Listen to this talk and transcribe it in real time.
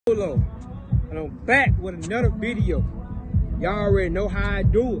Polo, and I'm back with another video. Y'all already know how I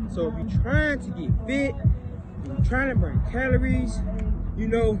do it. So if you're trying to get fit, you're trying to burn calories, you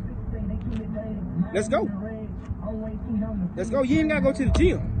know, let's go. Let's go. You ain't gotta go to the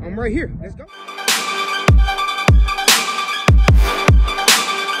gym. I'm right here. Let's go.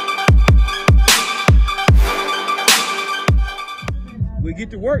 We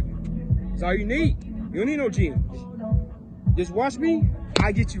get to work. That's all you need. You don't need no gym. Just watch me.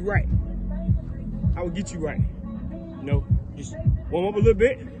 I get you right. I will get you right. You know, just warm up a little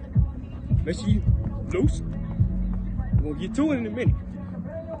bit. Make sure you loose. We're gonna get to it in a minute.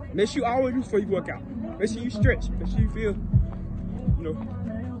 Make sure you always loose before you work out. Make sure you stretch. Make sure you feel, you know,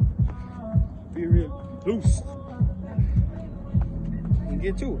 feel real loose. And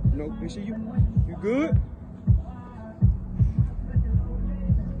get to it. You know, make sure you good.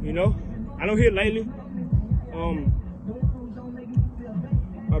 You know, I know here lately,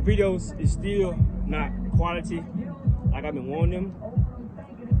 my videos is still not quality like I've been wanting them.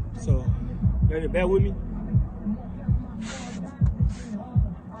 So, you gotta bear with me.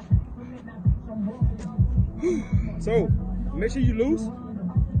 So, make sure you loose.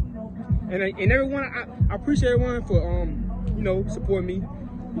 And everyone, I appreciate everyone for, you know, supporting me,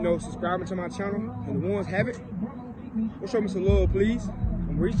 you know, subscribing to my channel. And the ones have it, go show me some love, please.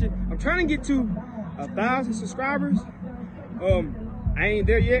 I'm trying to get to 1,000 subscribers. I ain't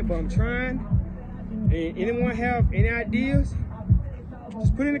there yet, but I'm trying. And anyone have any ideas,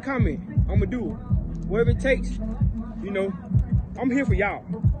 just put in the comment. I'm gonna do it. Whatever it takes, you know, I'm here for y'all.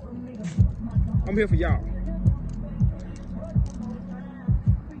 I'm here for y'all.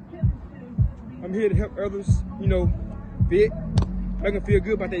 I'm here to help others, you know, fit, make them feel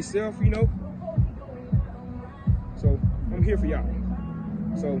good about themselves, you know. So I'm here for y'all.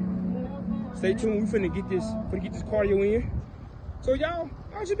 So stay tuned. We finna get this cardio in. So y'all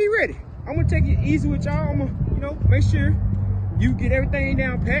should be ready. I'm gonna take it easy with y'all. I'm gonna, you know, make sure you get everything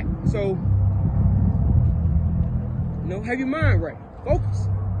down pat. So, you know, have your mind right. Focus.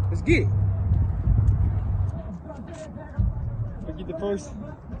 Let's get it. Let's get the first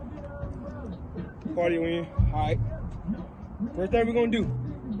cardio in. All right. First thing we're gonna do,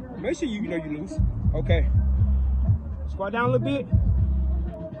 make sure you know you loose. Okay. Squat down a little bit.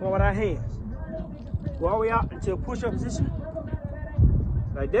 Come on with our hands. Go all the way out into a push-up position.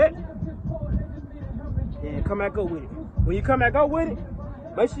 Like that. And come back up with it. When you come back up with it,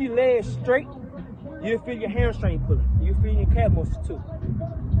 make sure your legs straight. You'll feel your hamstring pulling. You'll feel your calf muscle too.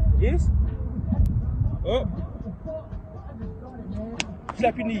 Yes. Up.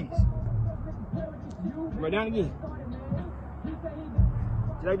 Slap your knees. Right down again.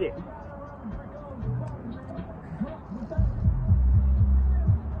 Just like that.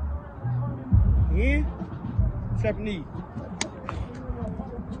 Again. Slap your knees.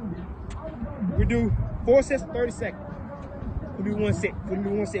 We do 4 sets of 30 seconds. We'll do one set. We'll do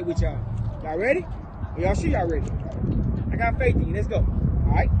one set with y'all. Y'all ready? Y'all sure y'all ready? I got faith in you. Let's go.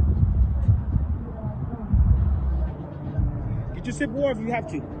 All right. Get your sip of water if you have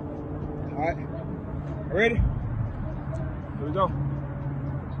to. All right. Ready? Here we go.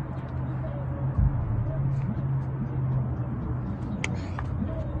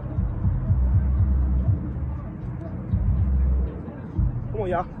 Come on,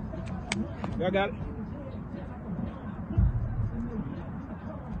 y'all. Y'all got it.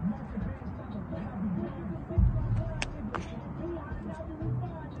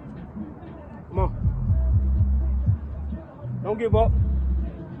 Come on. Don't give up.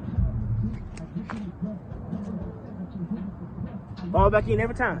 Fall back in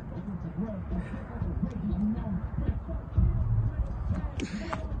every time.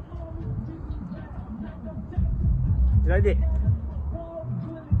 Just like that.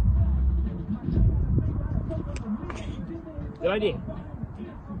 Just like that.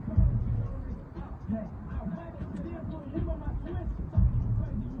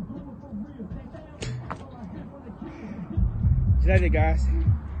 Just like that, guys.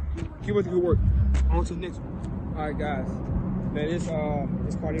 Keep up the good work. On to the next one. All right, guys. Now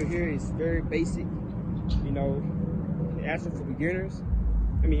this cardio here is very basic. You know, actually for beginners.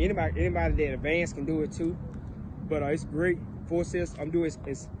 I mean, anybody that advanced can do it too. But it's great. 4 sets. I'm doing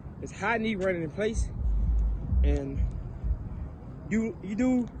it's high knee running in place, and you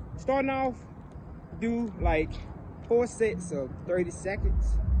do starting off. Do like 4 sets of 30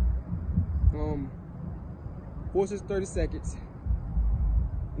 seconds. 4 sets of 30 seconds.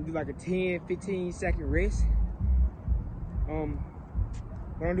 And do like a 10-15 second rest. But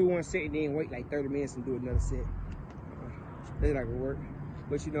don't do one set and then wait like 30 minutes and do another set. That's not gonna work.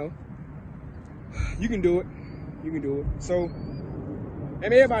 But you know, you can do it. You can do it. So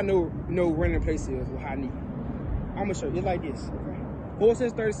And everybody know running in place is what I need. I'm gonna show you. It's like this. Okay. 4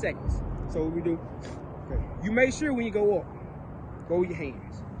 sets, 30 seconds. So what we do, okay. You make sure when you go up, go with your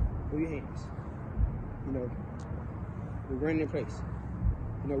hands. Go with your hands. You know, we're running in place.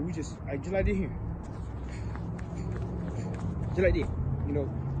 You know, we just like this here. Just like this. You know,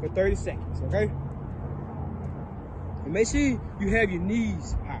 for 30 seconds, okay? And make sure you have your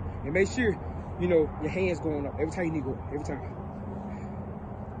knees high. And make sure, you know, your hands going up every time you need to go up. Every time.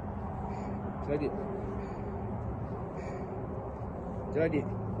 Just like this. Just like this.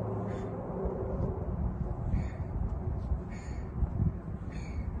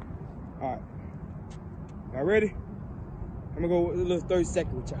 All right. Y'all ready? I'm gonna go with a little 30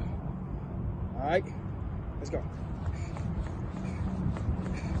 seconds with y'all. All right, let's go.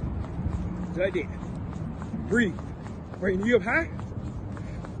 Just like that. Breathe. Bring your knee up high.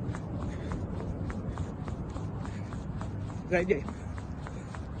 Just like that.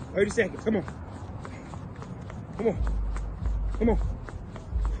 30 seconds. Come on. Come on. Come on.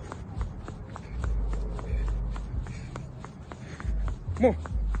 Come on.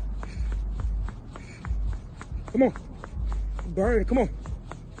 Come on. Burn it. Come on.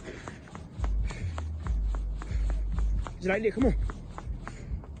 Just like that. Come on.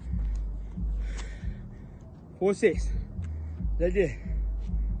 4 sets. Like that.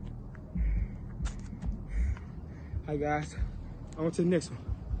 All right, guys. On to the next one.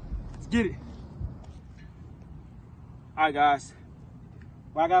 Let's get it. All right, guys.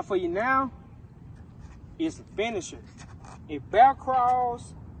 What I got for you now is the finisher. A bear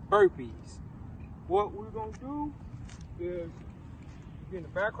crawls, burpees. What we're gonna do is get in the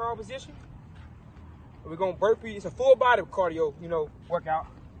back crawl position. We're gonna burpee. It's a full body cardio, you know, workout.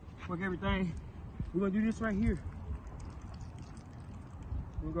 Work everything. We're gonna do this right here.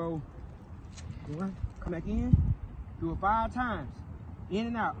 We'll go one, come back in, do it 5 times. In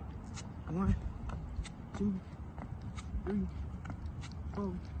and out. 1, 2, 3,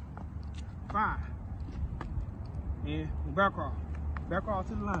 4, 5. And we'll back crawl. Back crawl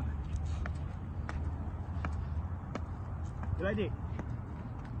to the line. Like that.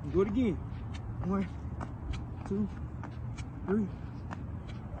 Do it again. 1, 2, 3,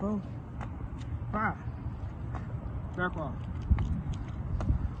 4, 5. Back crawl.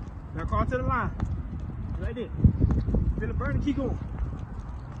 Back crawl to the line. Like that. Feel it burn and keep going.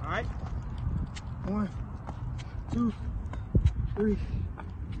 Alright. 1, 2, 3,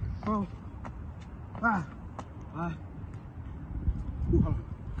 4, 5. Alright.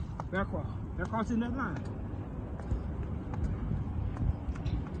 Back crawl. Back crawl to that line.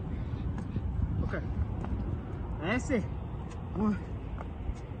 Okay. That's it. 1,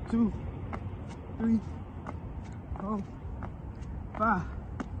 2, 3, 4, 5.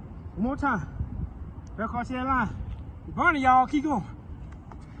 One more time. Back across that line. You're burning, y'all. Keep going.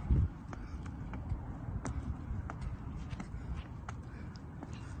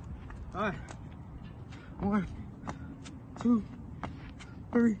 All right. 1, 2,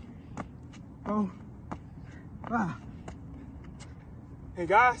 3, 4, 5. Hey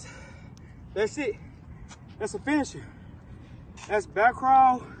guys, that's it. That's a finisher. That's back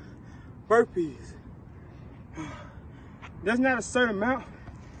crawl, burpees. There's not a certain amount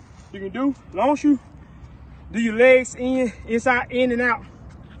you can do. As long as you do your legs inside, in and out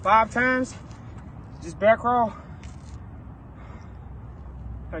 5 times, just back crawl.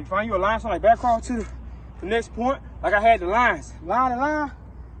 Like find you a line, so like back crawl to the next point. Like I had the lines, line to line.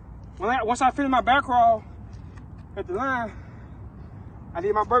 Once I finish my back crawl at the line, I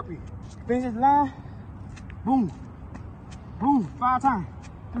did my burpee. Finish at the line, boom, boom, 5 times.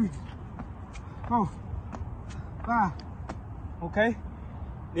 3, 4, 5. Okay,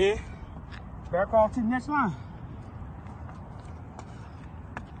 then back crawl to the next line.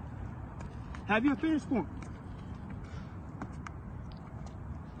 Have your finish point.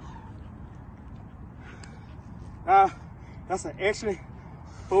 That's an excellent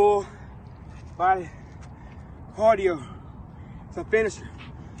full body cardio. It's a finisher.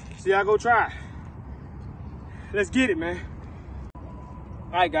 So y'all go try it. Let's get it, man.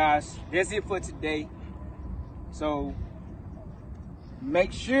 All right, guys, that's it for today. So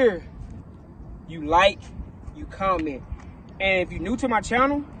make sure you like, you comment, and if you're new to my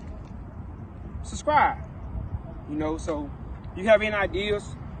channel, subscribe. You know, so if you have any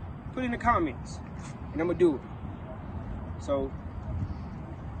ideas, put it in the comments, and I'm gonna do it. So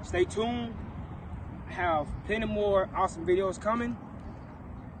stay tuned. I have plenty more awesome videos coming.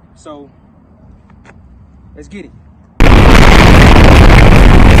 So let's get it.